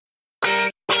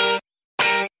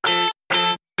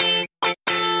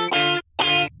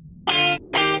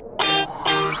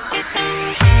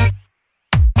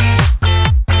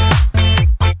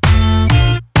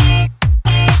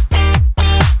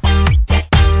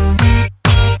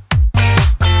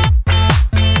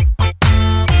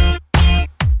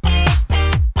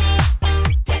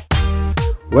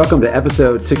Welcome to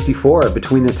episode 64 of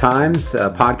Between the Times, a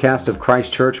podcast of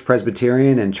Christ Church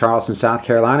Presbyterian in Charleston, South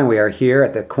Carolina. We are here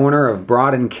at the corner of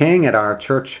Broad and King at our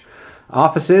church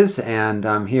offices, and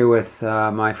I'm here with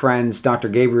my friends Dr.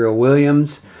 Gabriel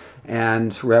Williams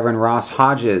and Reverend Ross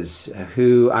Hodges,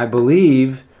 who I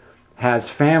believe has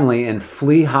family in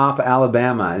Flea Hop,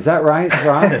 Alabama. Is that right,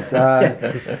 Ross?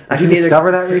 Did you discover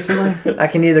that recently? I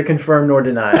can neither confirm nor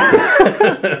deny.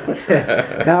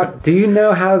 Now, do you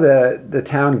know how the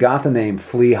town got the name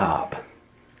Flea Hop?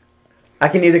 I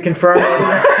can neither confirm nor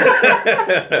deny.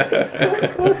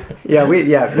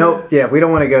 we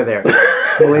don't want to go there.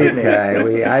 Believe me.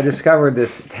 Okay, I discovered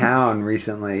this town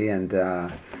recently and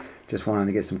just wanted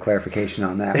to get some clarification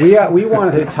on that. We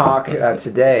wanted to talk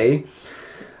today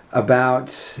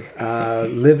about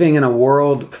living in a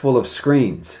world full of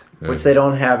screens. Which they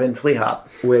don't have in Flea Hop.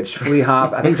 Which Flea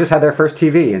Hop, I think, just had their first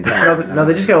TV in town. No,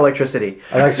 they just got electricity.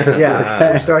 Yeah,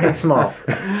 okay. We're starting small.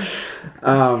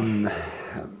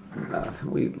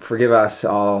 We forgive us,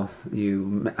 all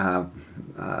you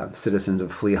citizens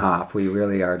of Flea Hop. We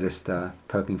really are just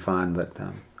poking fun, but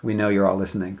we know you're all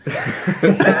listening. So.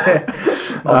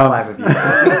 All five of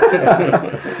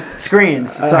you.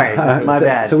 Screens. Sorry, my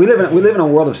bad. So we live in a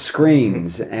world of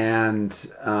screens and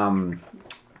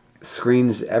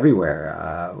screens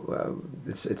everywhere.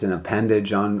 It's an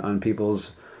appendage on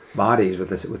people's bodies with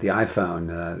the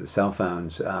iPhone, cell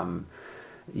phones.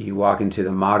 You walk into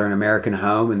the modern American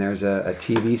home and there's a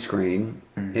TV screen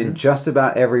in just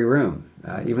about every room,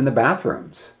 even the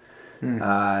bathrooms.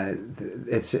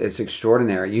 It's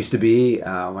extraordinary. It used to be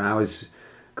when I was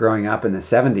growing up in the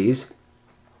 70s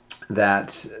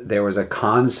that there was a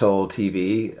console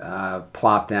TV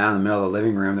plopped down in the middle of the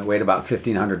living room that weighed about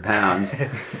 1,500 pounds,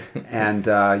 and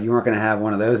you weren't going to have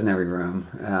one of those in every room.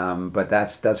 But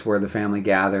that's where the family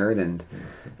gathered, and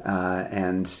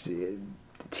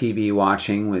TV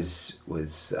watching was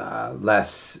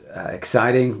less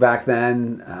exciting back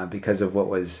then because of what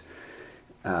was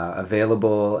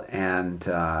available, and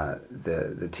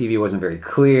the TV wasn't very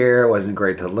clear. It wasn't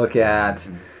great to look at.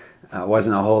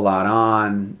 Wasn't a whole lot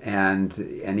on, and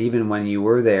even when you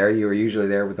were there, you were usually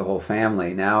there with the whole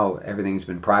family. Now everything's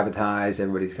been privatized.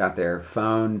 Everybody's got their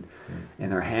phone in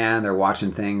their hand. They're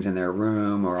watching things in their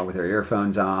room or with their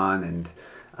earphones on, and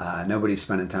nobody's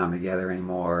spending time together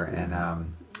anymore.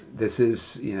 And this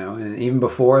is, and even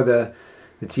before the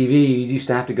TV, you used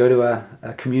to have to go to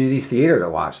a community theater to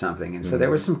watch something. And so there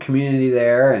was some community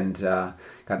there, and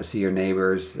got to see your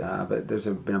neighbors. But there's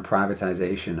been a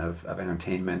privatization of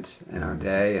entertainment in our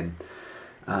day. And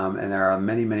there are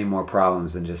many, many more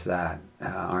problems than just that,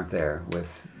 aren't there,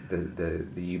 with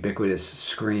the ubiquitous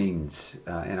screens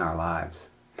in our lives.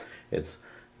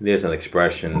 There's an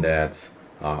expression that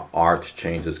art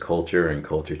changes culture and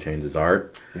culture changes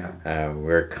art. Yeah.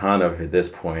 We're kind of at this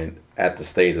point at the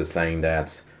stage of saying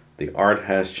that the art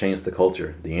has changed the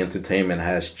culture. The entertainment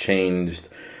has changed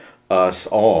us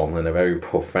all in a very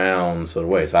profound sort of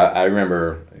way. So I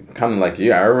remember, kind of like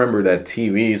you, I remember that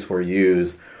TVs were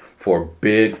used for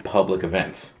big public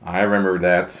events. I remember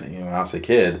that, when I was a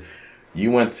kid, you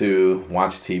went to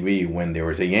watch TV when there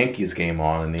was a Yankees game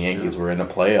on and the Yankees were in the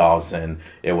playoffs, and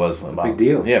it was a big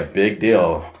deal. Yeah, big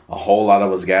deal. A whole lot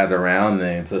of us gathered around,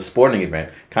 and it's a sporting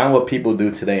event. Kind of what people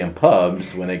do today in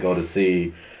pubs when they go to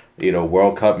see,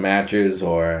 World Cup matches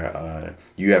or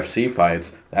UFC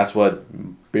fights. That's what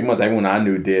pretty much everyone I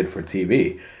knew did for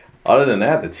TV. Other than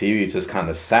that, the TV just kind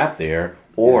of sat there,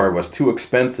 or it was too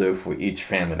expensive for each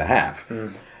family to have.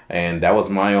 And that was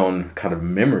my own kind of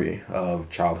memory of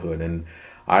childhood. And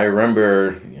I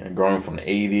remember growing from the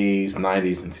 80s,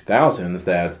 90s, and 2000s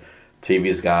that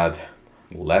TVs got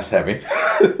less heavy.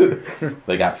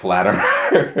 They got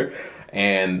flatter.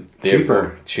 And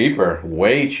cheaper,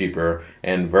 way cheaper.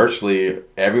 And virtually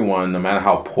everyone, no matter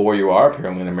how poor you are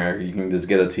apparently in America, you can just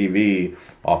get a TV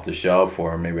off the shelf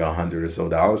for maybe $100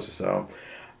 or so.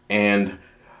 And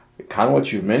kind of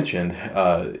what you've mentioned,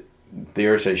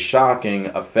 there's a shocking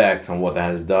effect on what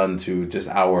that has done to just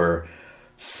our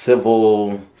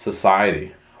civil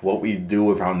society, what we do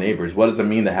with our neighbors. What does it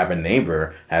mean to have a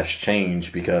neighbor has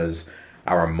changed because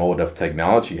our mode of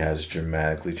technology has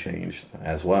dramatically changed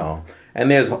as well. And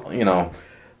there's,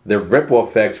 the ripple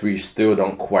effects we still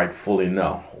don't quite fully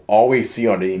know. All we see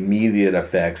are the immediate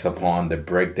effects upon the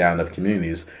breakdown of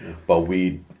communities, but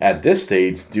we, at this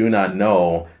stage, do not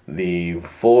know the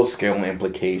full-scale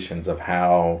implications of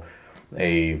how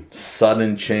a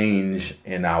sudden change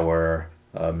in our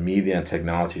media and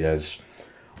technology has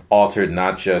altered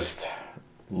not just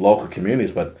local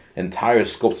communities, but entire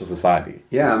scopes of society.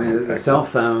 Yeah, I mean, the cell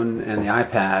phone and the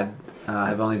iPad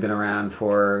have only been around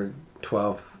for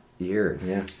 12 years.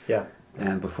 Yeah.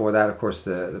 And before that, of course,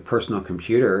 the personal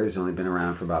computer has only been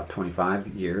around for about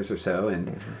 25 years or so.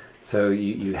 And so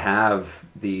you have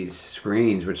these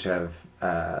screens which have,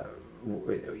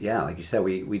 like you said,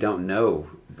 we don't know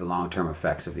the long-term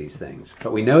effects of these things.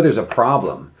 But we know there's a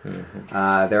problem.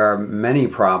 There are many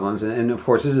problems. And of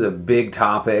course, this is a big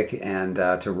topic. And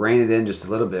to rein it in just a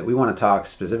little bit, we want to talk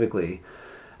specifically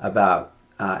about,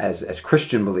 as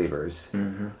Christian believers,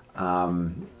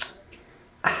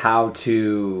 how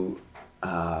to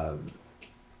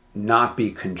not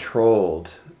be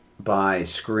controlled by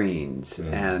screens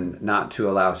and not to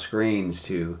allow screens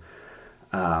to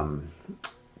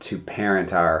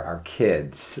parent our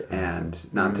kids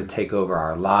and not to take over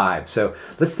our lives. So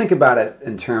let's think about it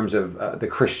in terms of the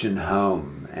Christian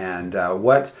home and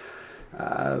what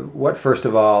first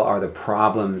of all are the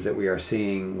problems that we are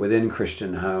seeing within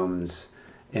Christian homes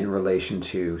in relation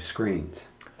to screens.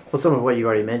 Well, some of what you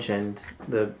already mentioned,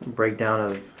 the breakdown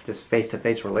of just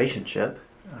face-to-face relationship.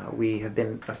 We have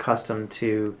been accustomed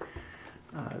to,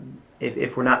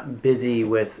 if we're not busy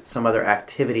with some other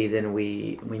activity, then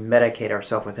we medicate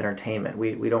ourselves with entertainment.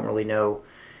 We don't really know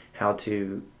how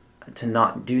to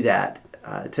not do that,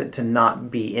 to not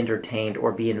be entertained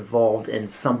or be involved in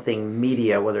something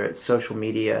media, whether it's social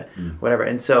media, whatever.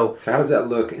 And so how does that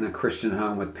look in a Christian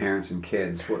home with parents and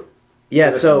kids? Yeah,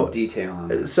 so some detail on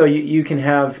that. So you can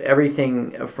have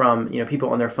everything from people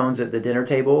on their phones at the dinner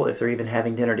table if they're even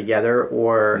having dinner together,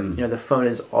 or the phone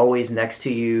is always next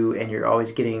to you and you're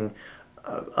always getting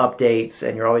updates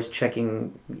and you're always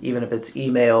checking, even if it's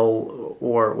email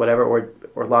or whatever,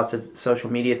 or lots of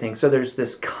social media things. So there's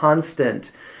this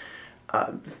constant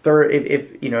third.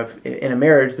 If in a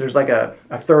marriage there's like a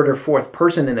third or fourth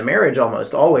person in the marriage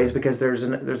almost always, because there's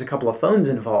a couple of phones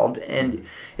involved, and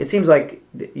it seems like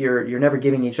you're never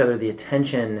giving each other the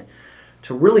attention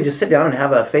to really just sit down and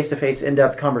have a face-to-face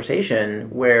in-depth conversation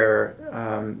where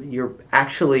you're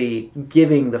actually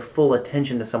giving the full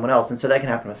attention to someone else. And so that can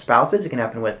happen with spouses, it can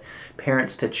happen with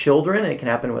parents to children, and it can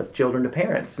happen with children to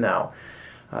parents now.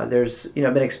 There's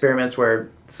been experiments where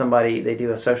they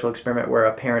do a social experiment where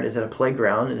a parent is at a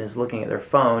playground and is looking at their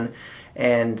phone,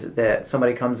 and that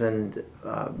somebody comes and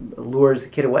lures the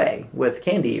kid away with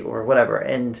candy or whatever,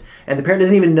 and the parent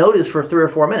doesn't even notice for 3 or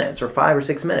 4 minutes or 5 or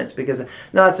 6 minutes, because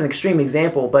now that's an extreme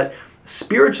example, but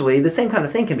spiritually the same kind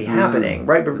of thing can be happening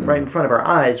right in front of our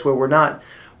eyes, where we're not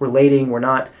relating, we're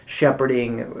not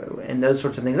shepherding, and those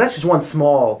sorts of things. That's just one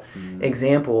small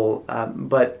example,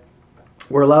 but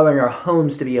we're allowing our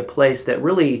homes to be a place that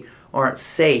really aren't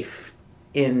safe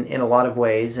in a lot of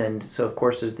ways. And so, of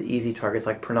course, there's the easy targets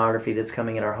like pornography that's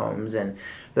coming in our homes and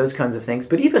those kinds of things.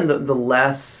 But even the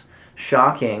less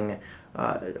shocking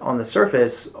on the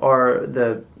surface are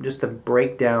just the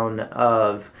breakdown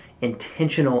of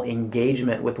intentional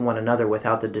engagement with one another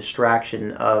without the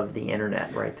distraction of the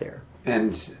internet right there.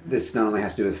 And this not only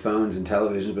has to do with phones and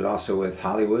television, but also with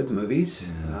Hollywood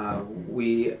movies.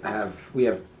 We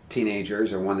have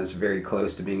teenagers, or one that's very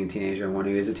close to being a teenager and one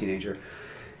who is a teenager,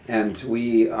 and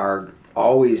we are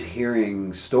always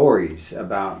hearing stories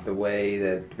about the way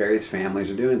that various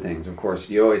families are doing things. Of course,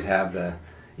 you always have the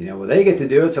well, they get to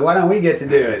do it, so why don't we get to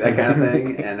do it, that kind of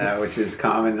thing, and which is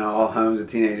common in all homes of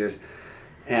teenagers.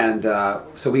 And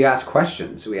so we ask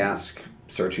questions,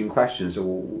 searching questions. So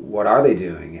what are they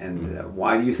doing, and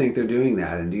why do you think they're doing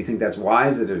that, and do you think that's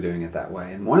wise that they're doing it that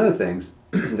way? And one of the things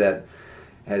that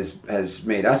has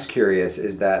made us curious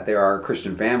is that there are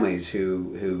Christian families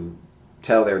who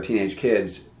tell their teenage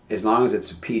kids, as long as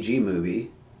it's a PG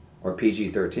movie or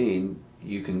PG-13,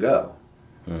 you can go.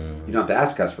 You don't have to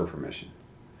ask us for permission.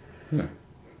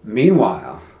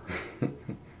 Meanwhile,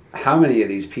 how many of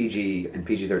these PG and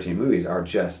PG-13 movies are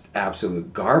just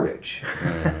absolute garbage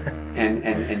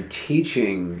and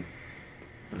teaching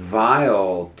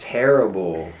vile,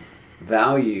 terrible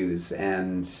values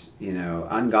and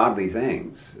ungodly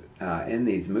things in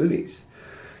these movies.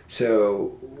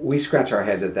 So we scratch our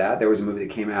heads at that. There was a movie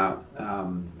that came out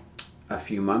a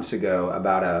few months ago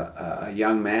about a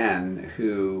young man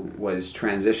who was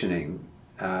transitioning.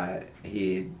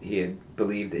 He had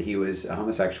believed that he was a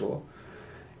homosexual,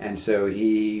 and so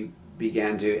he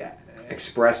began to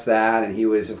express that, and he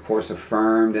was, of course,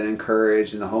 affirmed and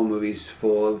encouraged, and the whole movie's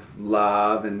full of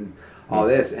love and all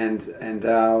this, and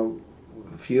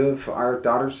a few of our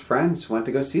daughter's friends went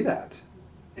to go see that,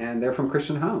 and they're from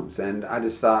Christian homes, and I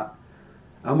just thought,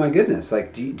 oh my goodness,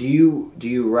 like do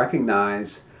you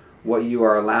recognize what you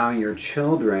are allowing your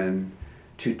children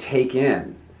to take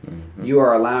in? You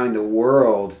are allowing the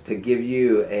world to give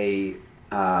you a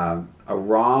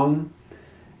wrong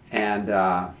and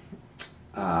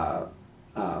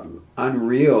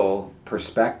unreal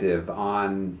perspective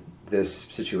on this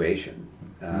situation.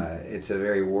 It's a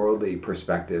very worldly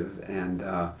perspective, and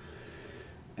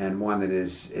one that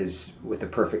is with the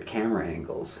perfect camera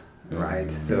angles, right?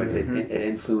 So it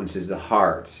influences the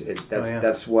heart.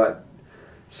 That's what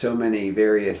so many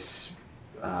various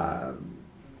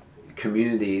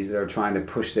communities that are trying to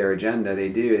push their agenda, they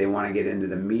do. They want to get into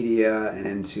the media and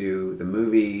into the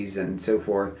movies and so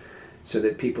forth, so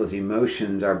that people's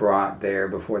emotions are brought there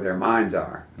before their minds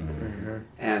are.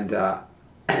 And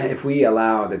if we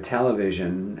allow the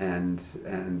television and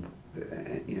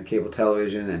cable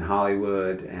television and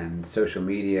Hollywood and social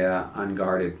media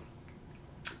unguarded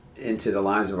into the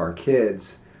lives of our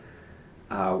kids,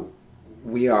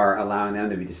 we are allowing them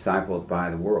to be discipled by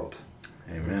the world.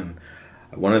 Amen.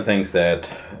 One of the things that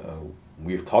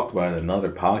we've talked about in another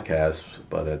podcast,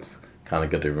 but it's kind of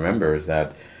good to remember, is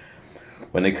that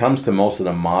when it comes to most of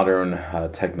the modern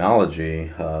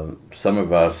technology, some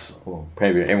of us, well,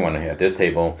 probably everyone at this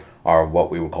table, are what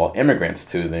we would call immigrants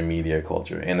to the media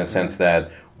culture, in the sense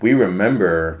that we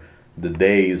remember the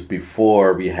days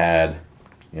before we had,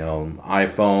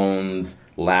 iPhones,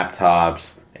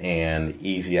 laptops, and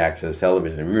easy access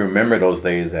television. We remember those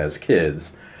days as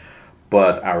kids,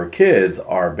 but our kids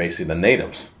are basically the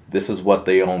natives. This is what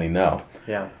they only know.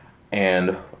 Yeah.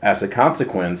 And as a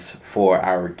consequence for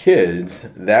our kids,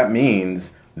 that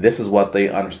means this is what they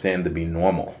understand to be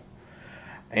normal.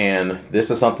 And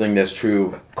this is something that's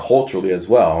true culturally as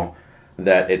well,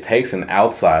 that it takes an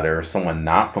outsider, someone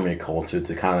not from your culture,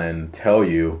 to kind of tell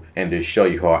you and to show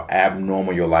you how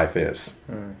abnormal your life is.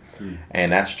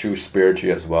 And that's true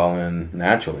spiritually as well and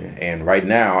naturally. And right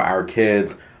now, our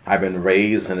kids have been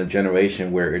raised in a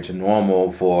generation where it's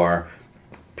normal for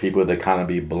people to kind of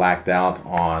be blacked out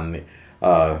on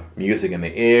music in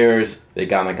the ears. They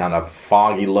got a kind of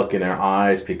foggy look in their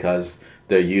eyes because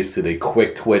they're used to the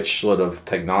quick twitch sort of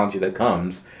technology that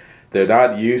comes. They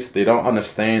don't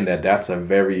understand that that's a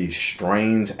very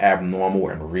strange, abnormal,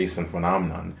 and recent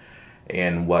phenomenon.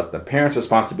 And what the parent's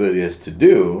responsibility is to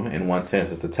do, in one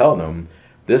sense, is to tell them,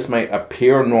 this may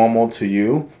appear normal to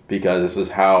you because this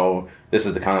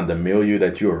is the kind of the milieu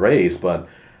that you were raised, but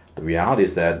the reality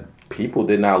is that people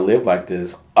did not live like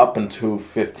this up until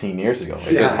 15 years ago.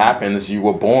 It just happens you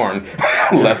were born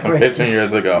less than 15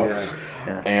 years ago. Yes.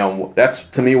 Yeah. And that's,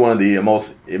 to me, one of the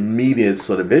most immediate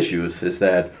sort of issues, is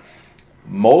that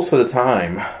most of the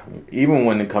time, even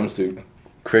when it comes to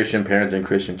Christian parents and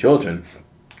Christian children,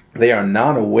 they are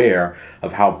not aware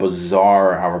of how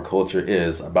bizarre our culture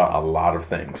is about a lot of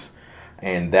things.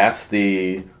 And that's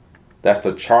the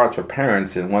charge for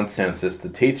parents, in one sense, is to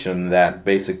teach them that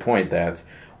basic point that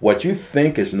what you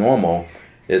think is normal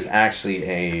is actually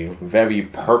a very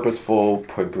purposeful,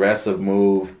 progressive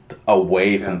move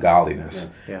away from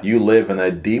godliness. Yeah. You live in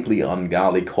a deeply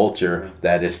ungodly culture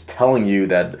that is telling you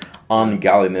that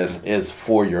ungodliness is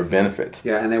for your benefit.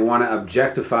 Yeah, and they want to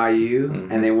objectify you,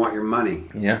 and they want your money.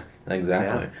 Yeah,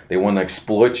 exactly. Yeah. They want to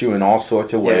exploit you in all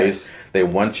sorts of ways. Yes. They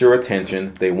want your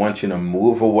attention. They want you to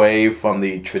move away from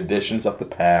the traditions of the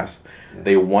past. Yeah.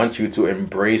 They want you to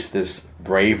embrace this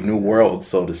brave new world,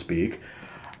 so to speak.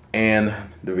 And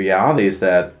the reality is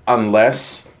that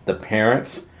unless the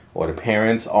parents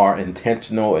are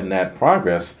intentional in that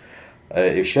progress,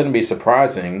 it shouldn't be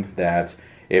surprising that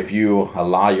if you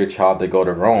allow your child to go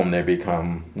to Rome, they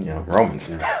become,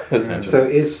 Romans. Essentially. So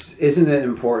isn't it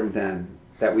important then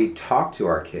that we talk to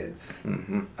our kids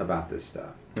about this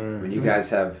stuff? I mean, you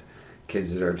guys have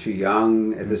kids that are too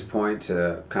young at this point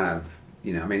to kind of,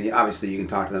 obviously you can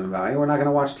talk to them about, hey, we're not going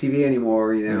to watch TV anymore,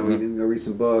 we can go read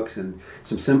some books and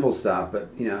some simple stuff. But,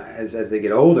 as they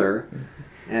get older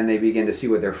and they begin to see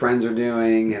what their friends are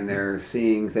doing and they're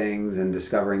seeing things and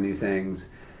discovering new things,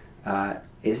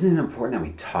 isn't it important that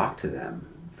we talk to them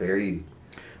very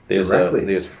directly?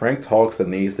 There's frank talks that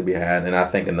needs to be had, and I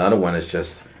think another one is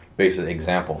just basic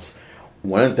examples.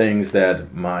 One of the things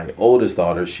that my oldest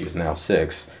daughter, she's now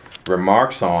 6,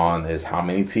 remarks on is how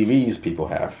many TVs people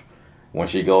have when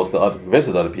she goes to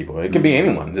visit other people. It could be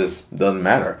anyone, just doesn't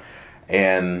matter.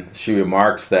 And she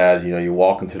remarks that, you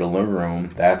walk into the living room,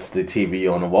 that's the TV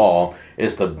on the wall.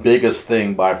 It's the biggest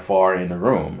thing by far in the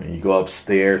room. And you go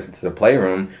upstairs to the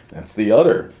playroom, that's the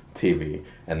other TV.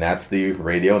 And that's the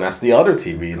radio, and that's the other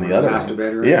TV in the other master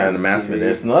bedroom. Yeah, in the master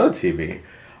bedroom, it's another TV.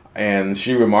 And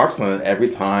she remarks on it every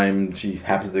time she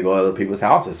happens to go to other people's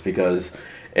houses, because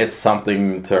it's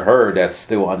something to her that's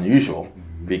still unusual,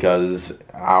 because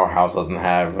our house doesn't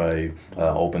have a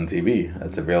open TV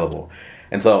that's available.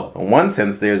 And so, in one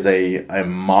sense, there's a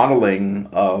modeling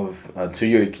of to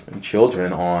your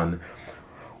children on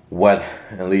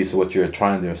at least what you're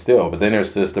trying to instill. But then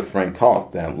there's just the frank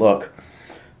talk that, look,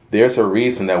 there's a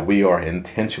reason that we are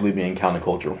intentionally being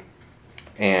countercultural.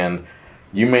 And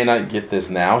you may not get this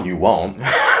now. You won't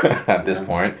at this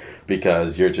point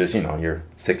because you're just, you're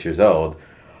 6 years old.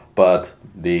 But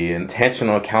the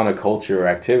intentional counterculture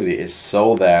activity is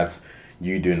so that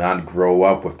you do not grow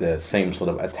up with the same sort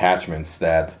of attachments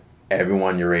that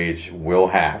everyone your age will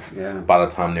have by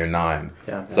the time they're 9.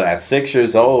 Yeah. So at 6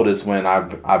 years old is when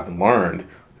I've learned,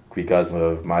 because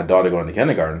of my daughter going to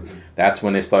kindergarten, that's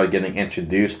when they started getting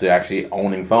introduced to actually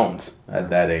owning phones at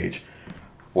that age,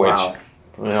 which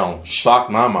shocked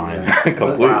my mind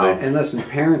completely. Wow. And listen,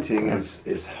 parenting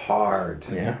is hard,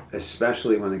 Yeah.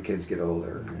 especially when the kids get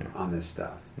older on this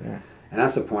stuff. Yeah. And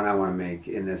that's the point I want to make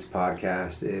in this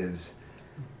podcast is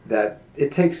that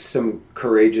it takes some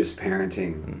courageous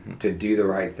parenting to do the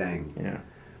right thing. Yeah.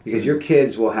 Because your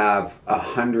kids will have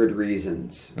 100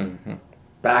 reasons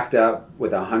backed up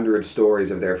with 100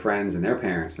 stories of their friends and their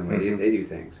parents and the way they do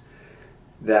things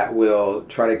that will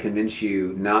try to convince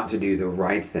you not to do the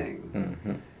right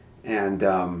thing. And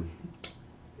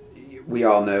we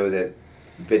all know that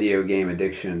video game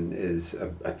addiction is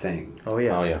a thing. Oh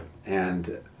yeah. Oh yeah.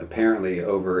 And apparently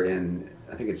over in,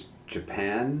 I think it's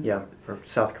Japan? Yeah, or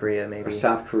South Korea maybe. Or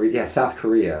South Korea. Yeah, South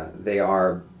Korea. They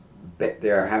are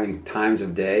having times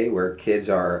of day where kids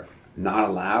are not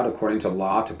allowed, according to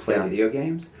law, to play video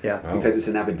games. Yeah. Because it's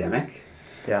an epidemic.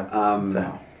 Yeah. It's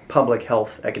a public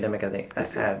health epidemic, I think.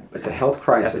 It's a health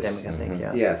crisis. Epidemic, I think,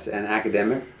 yeah. Yes, an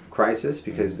academic crisis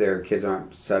because their kids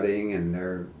aren't studying and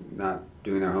they're not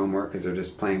doing their homework because they're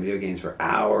just playing video games for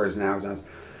hours and hours and hours.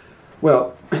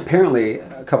 Well, apparently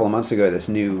a couple of months ago, this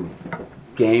new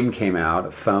game came out,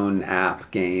 a phone app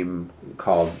game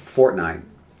called Fortnite,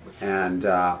 and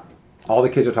all the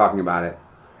kids are talking about it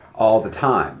all the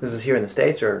time. This is here in the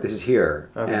States, or this is here?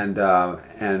 Okay.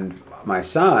 And my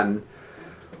son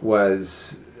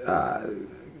was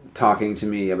talking to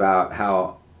me about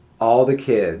how all the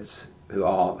kids who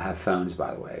all have phones,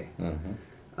 by the way,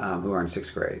 who are in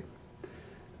 6th grade,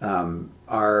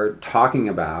 are talking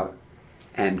about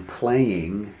and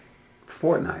playing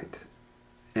Fortnite.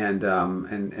 And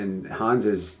Hans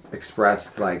has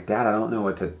expressed, like, Dad, I don't know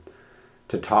what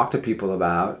to talk to people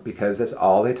about because that's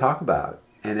all they talk about.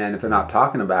 And then if they're not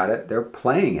talking about it, they're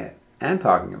playing it and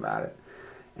talking about it.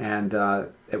 And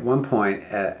at one point,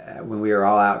 when we were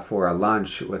all out for a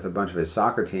lunch with a bunch of his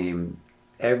soccer team,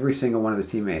 every single one of his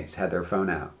teammates had their phone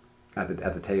out at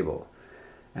the table.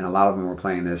 And a lot of them were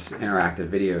playing this interactive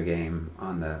video game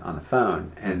on the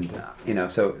phone. And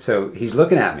so he's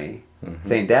looking at me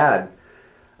saying, Dad,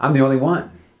 I'm the only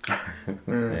one.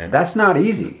 That's not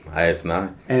easy. It's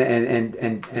not. And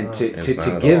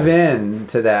to give in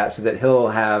to that so that he'll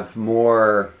have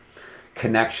more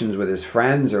connections with his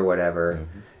friends or whatever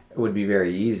would be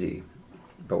very easy.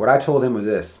 But what I told him was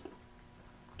this: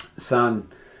 son,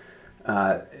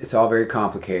 it's all very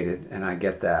complicated, and I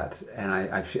get that, and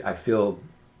I feel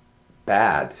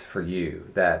bad for you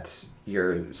that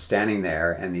you're standing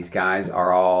there and these guys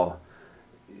are all,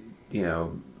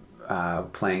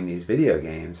 playing these video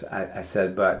games. I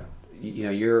said, but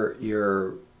you're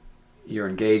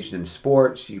engaged in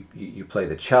sports. You play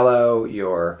the cello.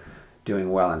 You're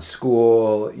doing well in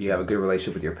school. You have a good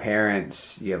relationship with your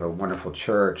parents. You have a wonderful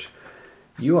church.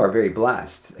 You are very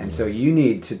blessed, and so you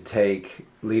need to take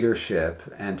leadership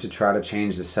and to try to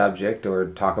change the subject or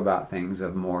talk about things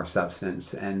of more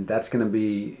substance. And that's going to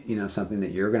be something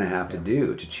that you're going to have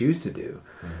to choose to do.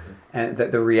 And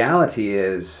that the reality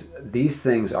is these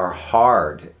things are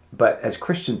hard, but as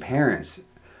Christian parents,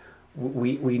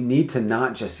 we need to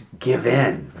not just give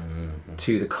in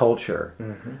to the culture.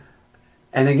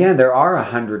 And again, there are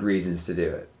 100 reasons to do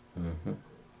it.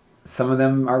 Some of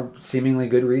them are seemingly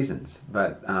good reasons,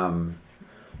 but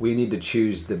we need to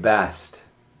choose the best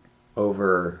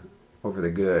over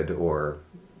the good or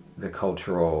the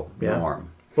cultural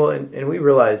norm. Well, and we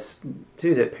realize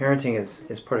too that parenting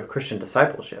is part of Christian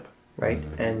discipleship, right?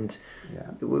 And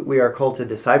we are called to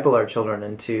disciple our children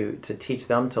and to teach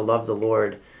them to love the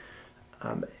Lord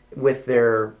with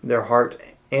their heart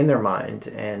and their mind,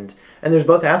 and there's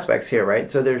both aspects here, right?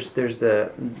 So there's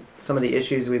some of the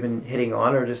issues we've been hitting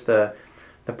on are just the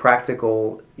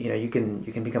practical. You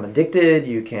can become addicted.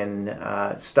 You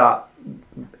can stop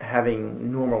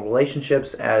having normal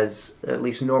relationships as at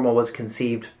least normal was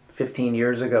conceived 15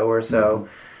 years ago or so.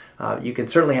 You can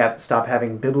certainly stop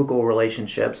having biblical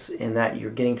relationships in that you're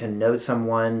getting to know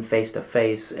someone face to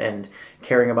face and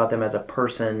caring about them as a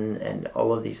person and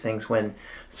all of these things when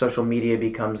social media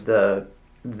becomes the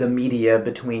media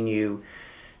between you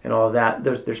and all of that.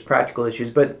 There's practical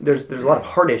issues, but there's a lot of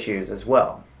heart issues as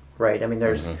well, right? I mean,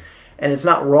 and it's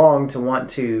not wrong to want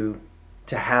to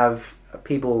have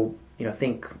people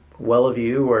think well of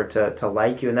you or to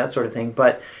like you and that sort of thing.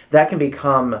 But that can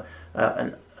become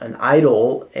an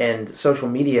idol, and social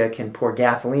media can pour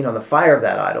gasoline on the fire of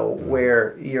that idol,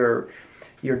 where you're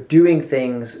doing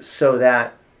things so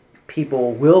that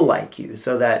people will like you,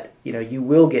 so that you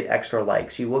will get extra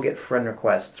likes, you will get friend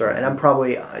requests, and I'm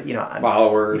probably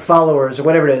followers or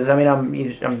whatever it is. I mean,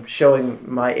 I'm showing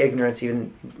my ignorance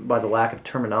even by the lack of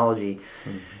terminology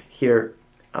here.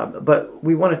 But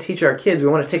we want to teach our kids. We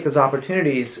want to take those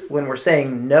opportunities when we're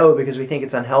saying no because we think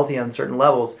it's unhealthy on certain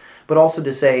levels, but also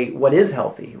to say what is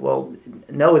healthy. Well,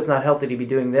 no, it's not healthy to be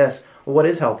doing this. Well, what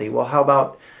is healthy? Well, how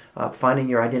about finding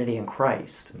your identity in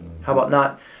Christ? How about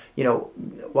not,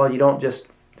 while you don't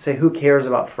just say who cares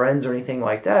about friends or anything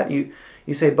like that, you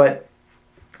say, but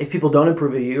if people don't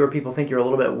approve of you or people think you're a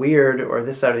little bit weird or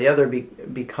this, that, or the other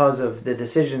because of the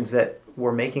decisions that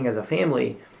we're making as a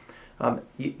family,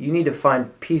 you need to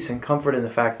find peace and comfort in the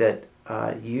fact that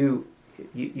you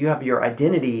have your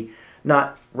identity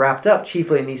not wrapped up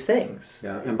chiefly in these things.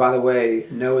 Yeah, and by the way,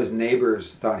 Noah's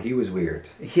neighbors thought he was weird.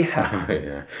 Yeah.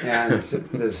 Yeah. And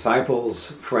the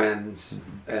disciples' friends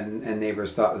and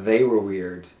neighbors thought they were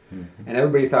weird. And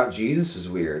everybody thought Jesus was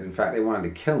weird. In fact, they wanted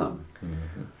to kill him.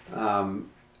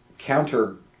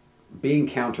 Being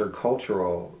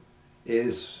countercultural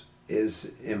is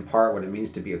in part what it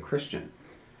means to be a Christian.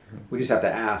 We just have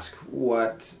to ask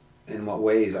in what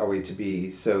ways are we to be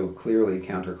so clearly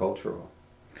countercultural?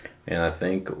 And I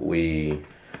think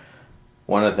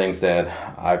one of the things that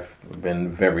I've been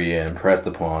very impressed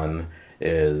upon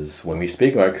is when we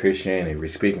speak about Christianity, we're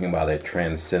speaking about a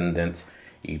transcendent,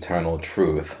 eternal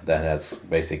truth that has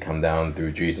basically come down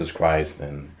through Jesus Christ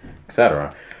and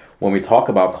etc. When we talk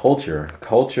about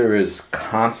culture is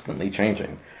constantly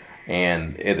changing.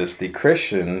 And it is the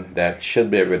Christian that should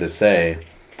be able to say,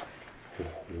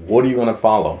 what are you going to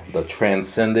follow? The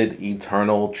transcendent,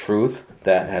 eternal truth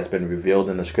that has been revealed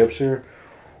in the scripture,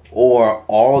 or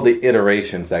all the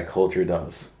iterations that culture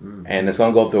does? And it's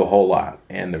going to go through a whole lot.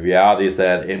 And the reality is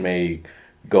that it may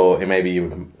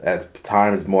be at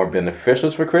times more beneficial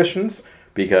for Christians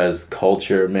because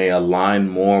culture may align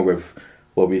more with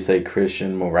what we say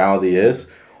Christian morality is,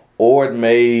 or it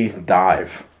may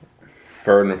dive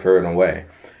further and further away.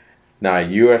 Now,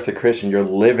 you as a Christian, you're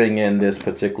living in this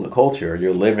particular culture.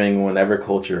 You're living whatever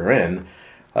culture you're in.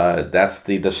 That's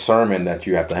the discernment that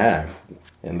you have to have.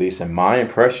 At least in my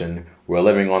impression, we're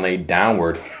living on a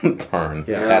downward turn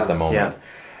at the moment. Yeah.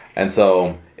 And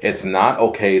so it's not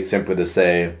okay simply to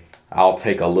say, I'll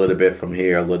take a little bit from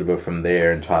here, a little bit from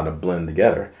there, and try to blend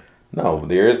together. No,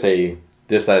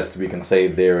 just as we can say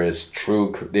there's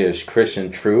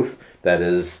Christian truth that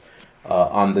is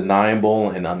undeniable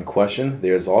and unquestioned.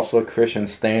 There's also a Christian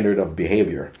standard of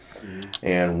behavior.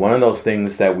 And one of those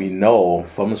things that we know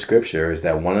from the scripture is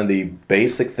that one of the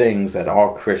basic things that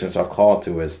all Christians are called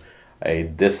to is a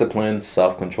disciplined,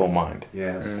 self-controlled mind.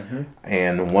 Yes.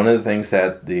 And one of the things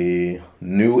that the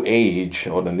new age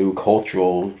or the new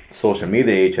cultural social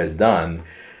media age has done,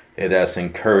 it has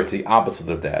encouraged the opposite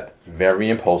of that.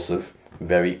 Very impulsive,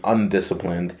 very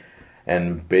undisciplined,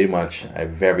 and very much a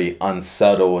very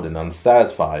unsettled and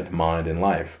unsatisfied mind in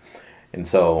life. And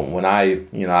so when I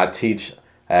teach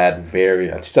at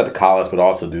the college, but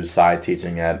also do side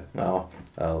teaching at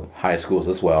high schools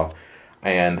as well.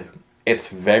 And it's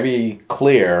very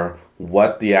clear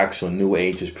what the actual new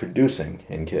age is producing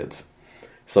in kids.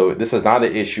 So this is not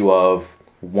an issue of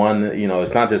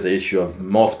it's not just an issue of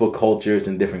multiple cultures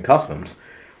and different customs.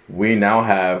 We now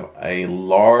have a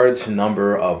large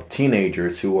number of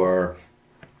teenagers who are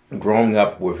growing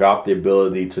up without the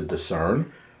ability to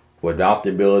discern, without the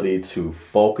ability to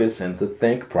focus and to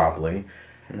think properly.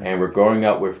 And we're growing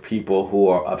up with people who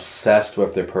are obsessed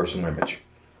with their personal image.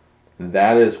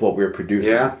 That is what we're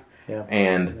producing. Yeah.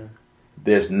 And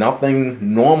there's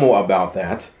nothing normal about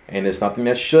that. And there's nothing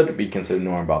that should be considered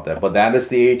normal about that. But that is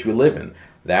the age we live in.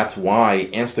 That's why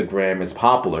Instagram is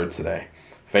popular today.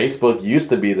 Facebook used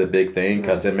to be the big thing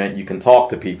because it meant you can talk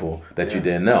to people that you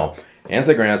didn't know.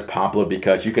 Instagram is popular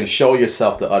because you can show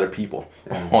yourself to other people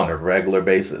on a regular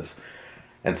basis.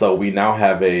 And so we now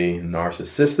have a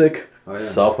narcissistic,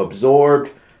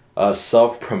 self-absorbed,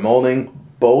 self-promoting,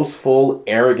 boastful,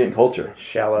 arrogant culture.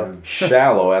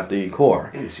 Shallow at the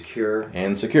core. Insecure.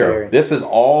 Very. This is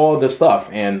all the stuff.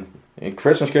 And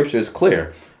Christian scripture is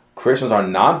clear. Christians are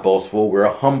not boastful.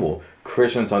 We're humble.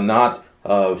 Christians are not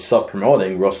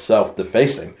self-promoting. We're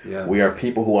self-defacing. Yeah. We are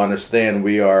people who understand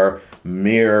we are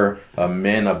mere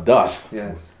men of dust.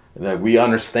 Yes. That we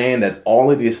understand that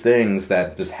all of these things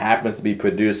that just happens to be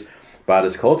produced by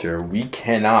this culture, we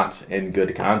cannot in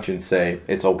good conscience say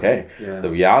it's okay. Yeah. The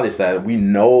reality is that we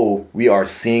know we are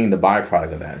seeing the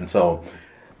byproduct of that. And so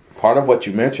part of what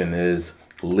you mentioned is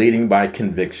leading by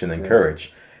conviction and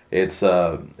courage. It's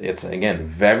again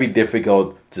very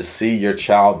difficult to see your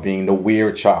child being the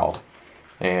weird child,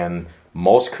 and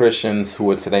most Christians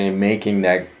who are today making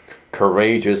that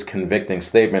courageous, convicting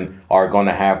statement are going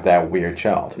to have that weird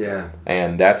child. Yeah.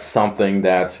 And that's something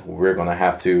that we're going to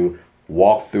have to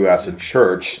walk through as a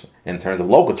church in terms of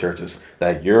local churches.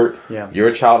 That your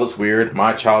child is weird,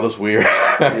 my child is weird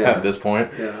at this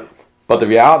point. Yeah. But the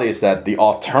reality is that the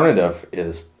alternative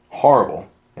is horrible,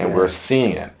 and we're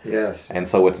seeing it. Yes. And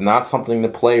so it's not something to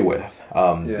play with.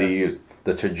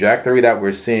 The trajectory that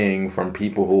we're seeing from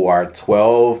people who are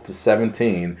 12 to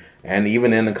 17 and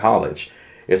even in college,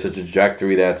 it's a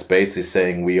trajectory that's basically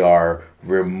saying we are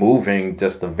removing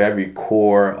just the very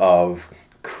core of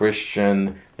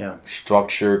Christian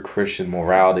structure, Christian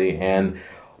morality, and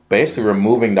basically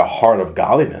removing the heart of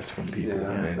godliness from people.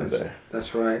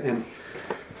 That's right. And,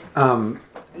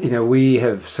 we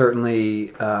have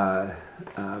certainly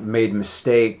made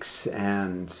mistakes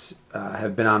and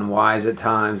have been unwise at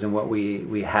times in what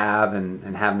we have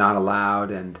and have not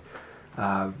allowed. And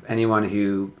anyone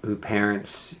who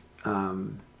parents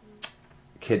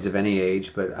kids of any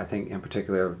age, but I think in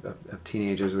particular of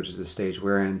teenagers, which is the stage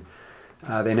we're in,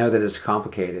 they know that it's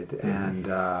complicated, and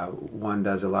one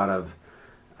does a lot of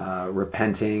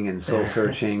repenting and soul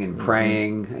searching and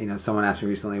praying. Someone asked me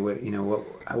recently,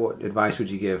 what advice would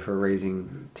you give for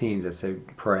raising teens? I'd say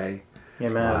pray.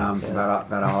 Amen. It's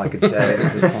about all I could say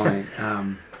at this point.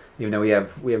 Even though we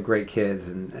have great kids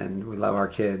and we love our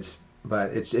kids,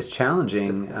 but it's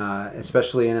challenging,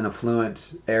 especially in an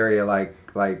affluent area like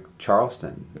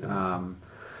Charleston,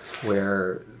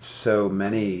 where so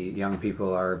many young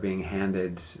people are being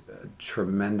handed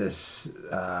tremendous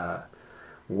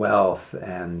wealth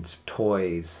and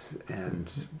toys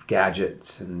and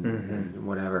gadgets and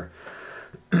whatever.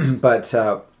 But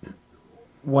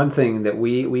one thing that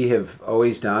we have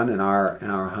always done in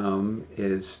our home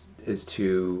is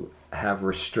to have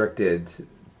restricted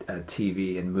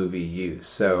TV and movie use.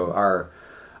 So our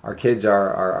kids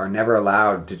are never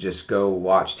allowed to just go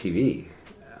watch TV.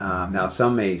 Now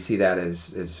some may see that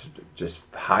as just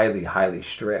highly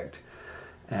strict,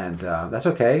 and that's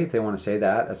okay if they want to say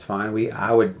that. That's fine.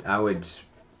 I would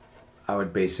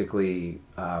basically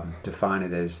define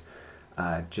it as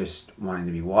just wanting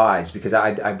to be wise, because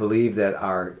I believe that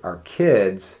our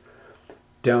kids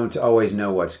don't always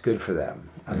know what's good for them.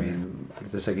 I mean,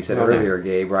 just like you said earlier,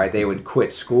 Gabe, right? They would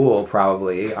quit school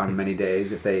probably on many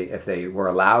days if they were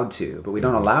allowed to, but we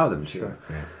don't allow them to. Sure.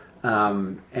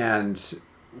 And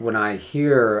when I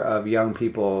hear of young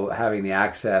people having the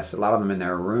access, a lot of them in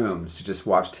their rooms, to just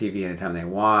watch TV anytime they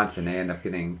want, and they end up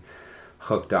getting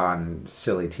hooked on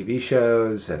silly TV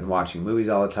shows and watching movies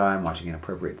all the time, watching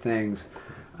inappropriate things,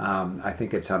 I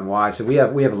think it's unwise. So we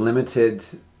have limited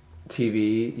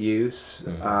TV use.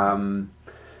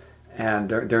 And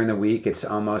during the week, it's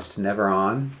almost never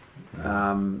on.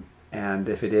 And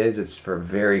if it is, it's for a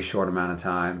very short amount of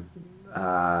time.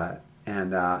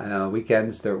 And on the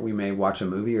weekends, we may watch a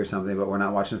movie or something, but we're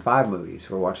not watching 5 movies.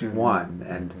 We're watching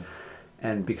one.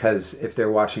 And because if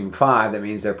they're watching 5, that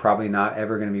means they're probably not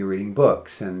ever going to be reading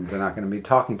books, and they're not going to be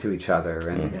talking to each other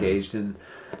and engaged in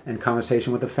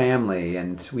conversation with the family.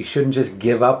 And we shouldn't just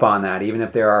give up on that, even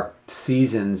if there are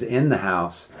seasons in the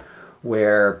house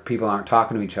where people aren't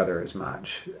talking to each other as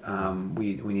much.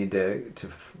 We need to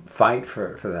fight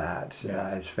for that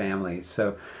as families.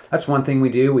 So that's one thing we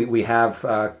do. We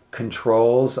have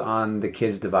controls on the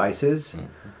kids' devices.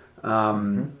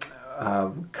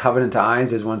 Covenant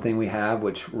Eyes is one thing we have,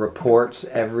 which reports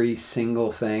every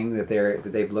single thing that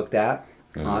they've looked at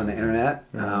on the internet.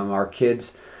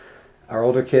 Our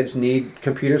older kids need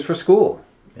computers for school.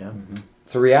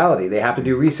 It's a reality. They have to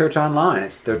do research online.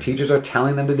 Their teachers are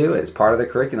telling them to do it. It's part of their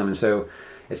curriculum. And so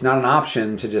it's not an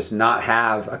option to just not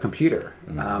have a computer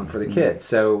for the kids.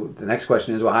 So the next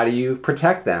question is, well, how do you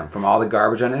protect them from all the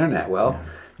garbage on the internet? Well,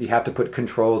 you have to put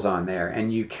controls on there.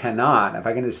 And you cannot, if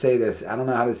I can just say this, I don't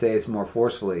know how to say this more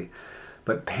forcefully,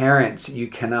 but parents, you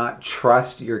cannot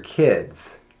trust your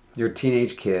kids, your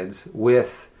teenage kids,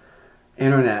 with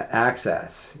internet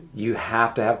access. You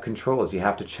have to have controls. You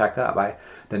have to check up.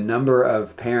 The number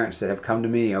of parents that have come to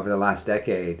me over the last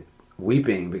decade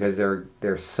weeping because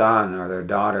their son or their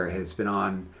daughter has been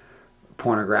on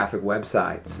pornographic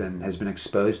websites and has been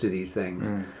exposed to these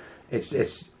things.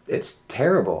 It's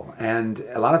terrible. And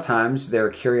a lot of times their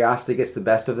curiosity gets the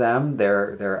best of them.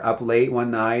 They're up late one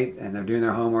night and they're doing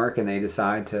their homework, and they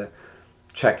decide to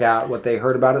check out what they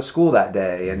heard about at school that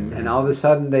day, and all of a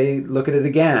sudden they look at it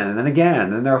again, and then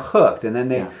they're hooked, and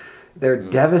then they're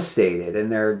devastated,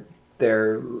 and they're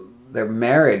their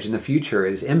marriage in the future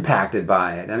is impacted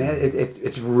by it. I mean,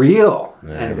 it's real.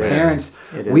 Yeah, and it parents,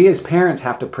 we as parents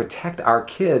have to protect our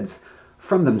kids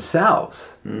from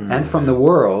themselves and from the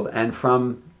world and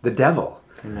from the devil.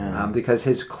 Because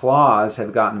his claws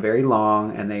have gotten very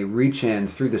long and they reach in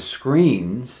through the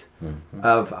screens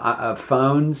of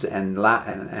phones and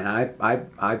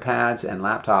iPads and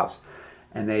laptops,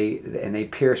 and they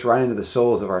pierce right into the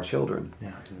souls of our children.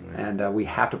 And we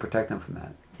have to protect them from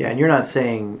that. Yeah, and you're not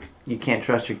saying you can't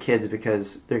trust your kids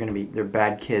because they're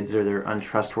bad kids or they're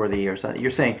untrustworthy or something. You're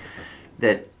saying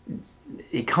that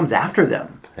it comes after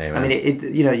them. Amen. I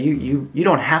mean, you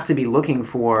don't have to be looking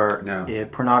for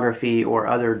pornography or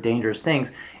other dangerous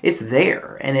things. It's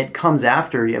there, and it comes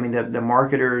after you. I mean, the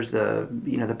marketers,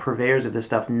 the purveyors of this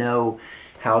stuff know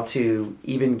how to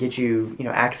even get you,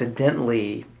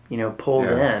 accidentally, pulled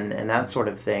in and that sort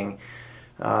of thing.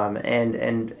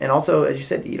 And also, as you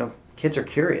said, kids are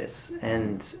curious,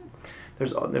 and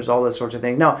there's all those sorts of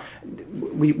things. Now,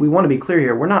 we want to be clear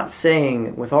here. We're not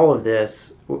saying with all of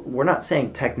this, we're not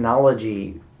saying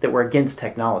technology, that we're against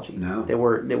technology. No.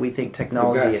 That we think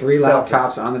technology. We've got 3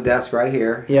 laptops on the desk right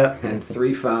here. Yep. And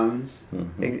 3 phones.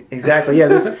 Exactly.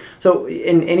 Yeah. So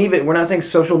even we're not saying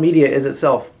social media is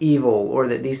itself evil or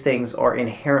that these things are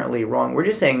inherently wrong. We're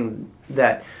just saying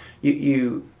that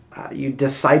you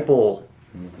disciple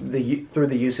through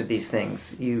the use of these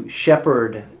things. You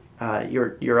shepherd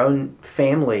your own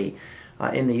family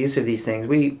in the use of these things.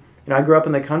 I grew up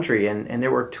in the country, and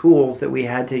there were tools that we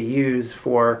had to use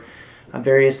for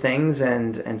various things,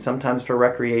 and sometimes for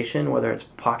recreation, whether it's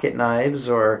pocket knives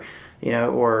or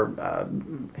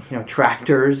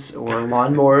tractors or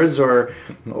lawnmowers or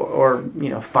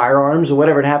firearms or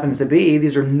whatever it happens to be.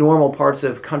 These are normal parts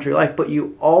of country life, but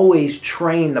you always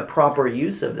train the proper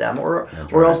use of them, or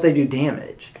else they do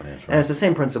damage. And it's the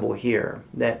same principle here,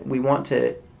 that we want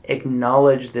to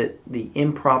acknowledge that the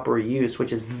improper use,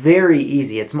 which is very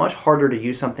easy, it's much harder to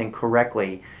use something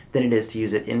correctly than it is to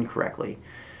use it incorrectly,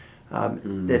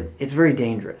 that it's very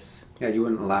dangerous. Yeah, you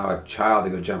wouldn't allow a child to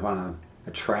go jump on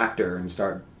a tractor and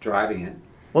start driving it.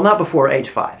 Well, not before age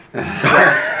 5.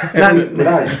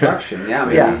 Without instruction, yeah. I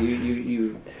mean, Yeah.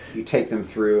 you take them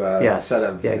through a set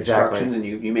of instructions, and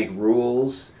you make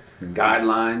rules,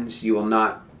 guidelines. You will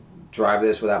not drive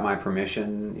this without my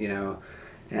permission,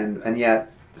 and yet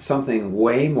something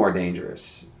way more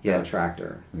dangerous than a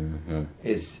tractor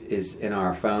is in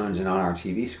our phones and on our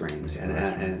TV screens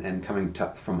and coming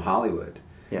from Hollywood.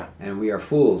 Yeah. And we are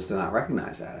fools to not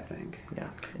recognize that, I think. Yeah.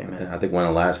 Amen. I think one of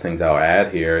the last things I'll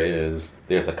add here is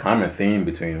there's a common theme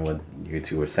between what you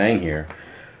two were saying here,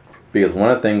 because one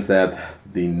of the things that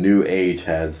the new age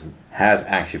has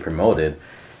actually promoted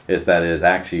is that it has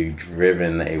actually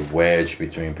driven a wedge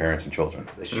between parents and children.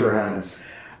 It sure has.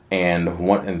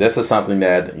 And this is something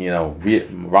that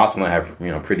Ross and I have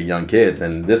pretty young kids,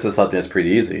 and this is something that's pretty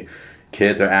easy.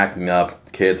 Kids are acting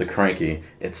up, kids are cranky.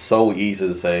 It's so easy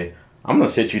to say, I'm going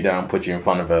to sit you down, put you in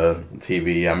front of a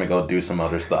TV, I'm going to go do some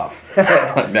other stuff.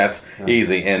 That's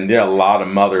easy. And there are a lot of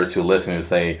mothers who listen who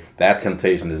say, that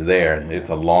temptation is there. It's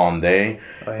a long day.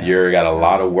 Oh, yeah. You've got a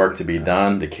lot of work to be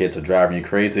done. The kids are driving you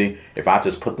crazy. If I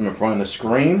just put them in front of the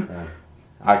screen,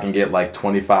 I can get like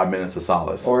 25 minutes of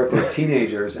solace. Or if they're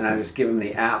teenagers and I just give them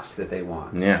the apps that they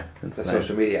want. Yeah. The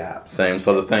social media apps. Same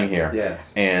sort of thing here.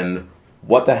 Yes. And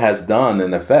what that has done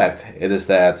in effect, it is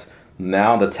that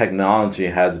now the technology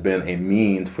has been a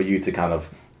means for you to kind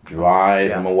of drive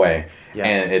them away. Yeah.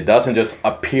 And it doesn't just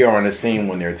appear on the scene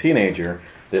when they're a teenager.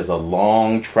 There's a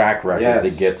long track record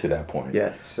to get to that point.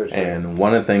 Yes. So true. And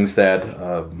one of the things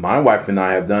that my wife and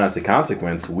I have done as a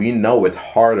consequence, we know it's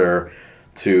harder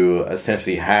to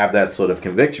essentially have that sort of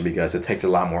conviction because it takes a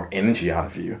lot more energy out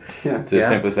of you. To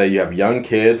simply say you have young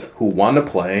kids who want to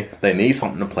play, they need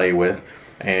something to play with,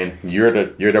 and you're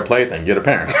their plaything, you're the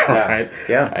parents, right?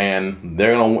 Yeah. And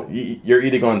you're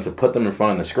either going to put them in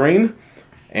front of the screen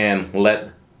and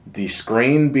let the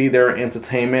screen be their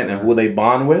entertainment and who they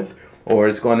bond with, or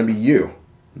it's going to be you,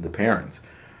 the parents.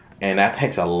 And that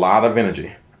takes a lot of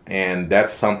energy. And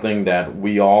that's something that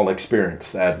we all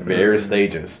experience at various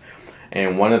stages.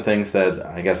 And one of the things that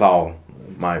I guess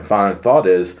my final thought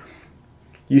is,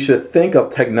 you should think of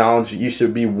technology, you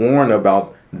should be warned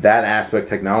about that aspect of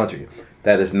technology.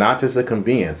 That is not just a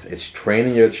convenience, it's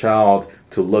training your child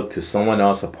to look to someone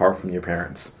else apart from your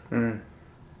parents. And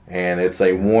it's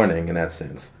a warning in that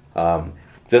sense.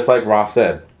 Just like Ross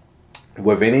said,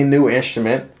 with any new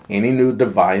instrument, any new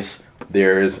device,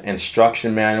 there is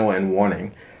instruction manual and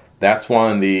warning. That's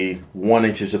one of the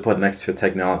warnings you should put next to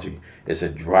technology. Is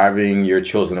it driving your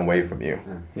children away from you?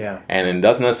 Yeah. And it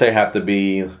doesn't necessarily have to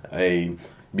be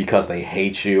because they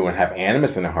hate you and have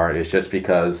animus in their heart. It's just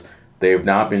because they've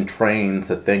not been trained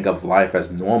to think of life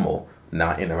as normal,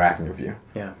 not interacting with you.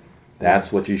 Yeah.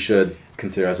 That's what you should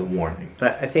consider as a warning.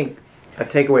 I think a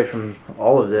takeaway from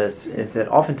all of this is that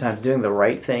oftentimes doing the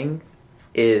right thing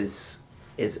is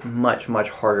much, much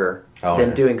harder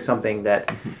than doing something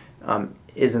that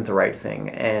isn't the right thing.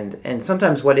 And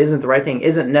sometimes what isn't the right thing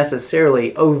isn't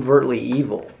necessarily overtly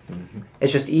evil. Mm-hmm.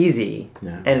 It's just easy,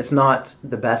 and it's not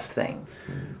the best thing.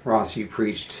 Ross, you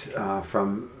preached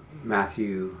from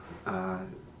Matthew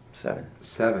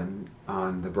 7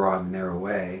 on the broad and narrow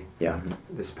way. Yeah.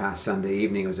 This past Sunday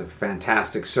evening. It was a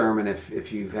fantastic sermon.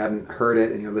 If you hadn't heard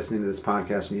it and you're listening to this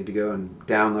podcast, you need to go and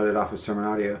download it off of Sermon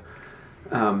Audio.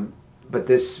 But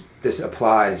this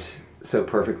applies so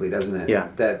perfectly, doesn't it? Yeah.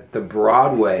 That the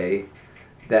broad way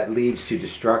that leads to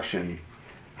destruction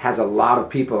has a lot of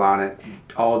people on it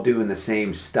all doing the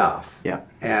same stuff. Yeah.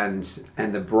 And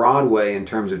the broad way in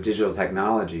terms of digital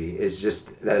technology is just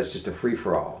a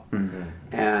free-for-all. Mm-hmm.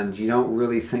 And you don't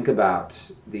really think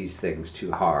about these things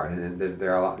too hard. And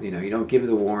there are a lot, you don't give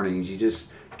the warnings, you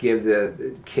just give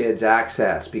the kids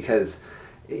access because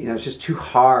it's just too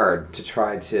hard to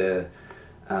try to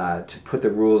put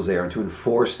the rules there and to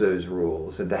enforce those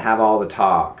rules and to have all the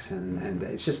talks and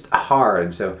it's just hard.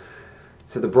 And so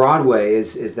the broad way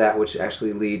is that which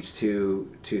actually leads to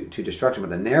destruction, but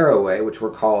the narrow way, which we're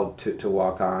called to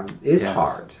walk on, is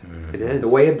hard. Mm-hmm. It is. The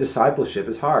way of discipleship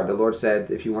is hard. The Lord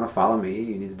said, if you want to follow me,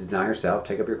 you need to deny yourself,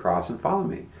 take up your cross, and follow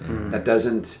me. Mm-hmm.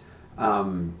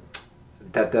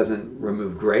 That doesn't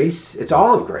remove grace. It's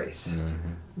all of grace.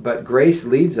 Mm-hmm. But grace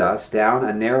leads us down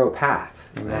a narrow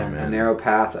path. Amen. A narrow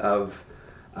path of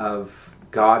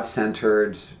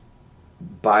God-centered,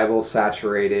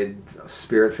 Bible-saturated,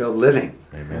 Spirit-filled living.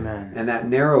 Amen. And that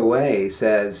narrow way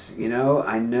says,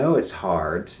 I know it's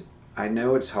hard. I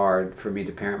know it's hard for me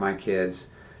to parent my kids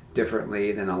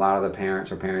differently than a lot of the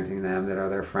parents are parenting them that are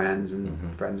their friends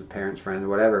and friends of parents' friends,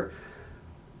 whatever.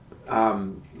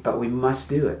 But we must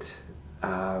do it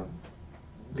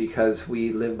because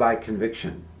we live by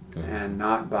conviction and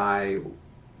not by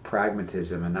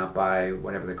pragmatism and not by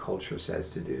whatever the culture says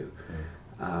to do.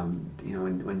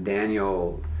 When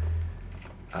Daniel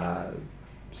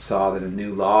saw that a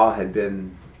new law had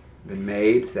been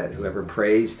made, that whoever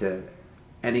prays to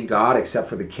any god except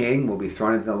for the king will be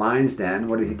thrown into the lion's den,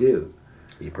 what did he do?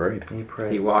 He prayed.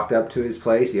 He walked up to his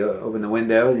place, he opened the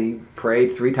window, and he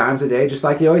prayed 3 times a day just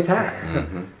like he always had.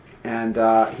 Mm-hmm.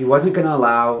 And he wasn't going to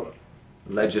allow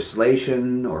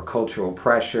legislation or cultural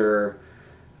pressure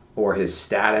or his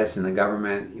status in the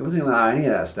government. He wasn't going to allow any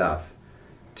of that stuff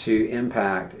to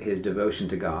impact his devotion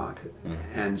to God.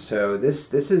 Mm-hmm. And so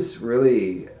this is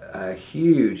really a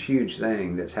huge, huge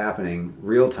thing that's happening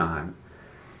real time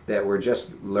that we're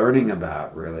just learning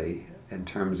about, really, in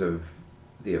terms of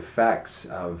the effects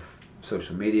of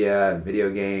social media and video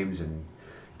games and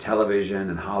television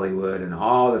and Hollywood and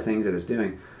all the things that it's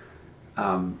doing.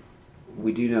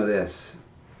 We do know this,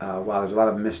 while there's a lot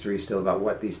of mystery still about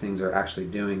what these things are actually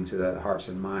doing to the hearts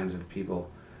and minds of people,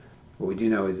 what we do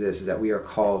know is that we are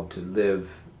called to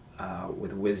live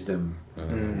with wisdom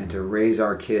and to raise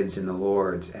our kids in the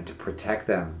Lord and to protect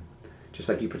them. Just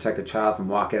like you protect a child from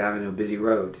walking out into a busy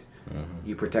road,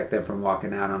 you protect them from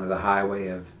walking out onto the highway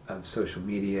of social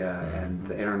media and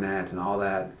the internet and all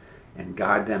that, and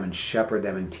guide them and shepherd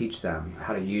them and teach them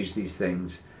how to use these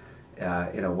things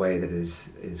in a way that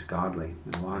is godly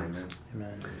and wise.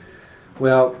 Amen.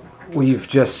 Well, we've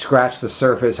just scratched the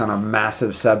surface on a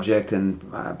massive subject and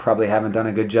probably haven't done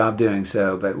a good job doing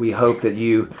so, but we hope that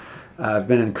you have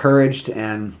been encouraged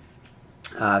and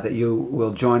that you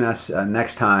will join us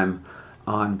next time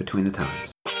on Between the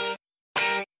Times.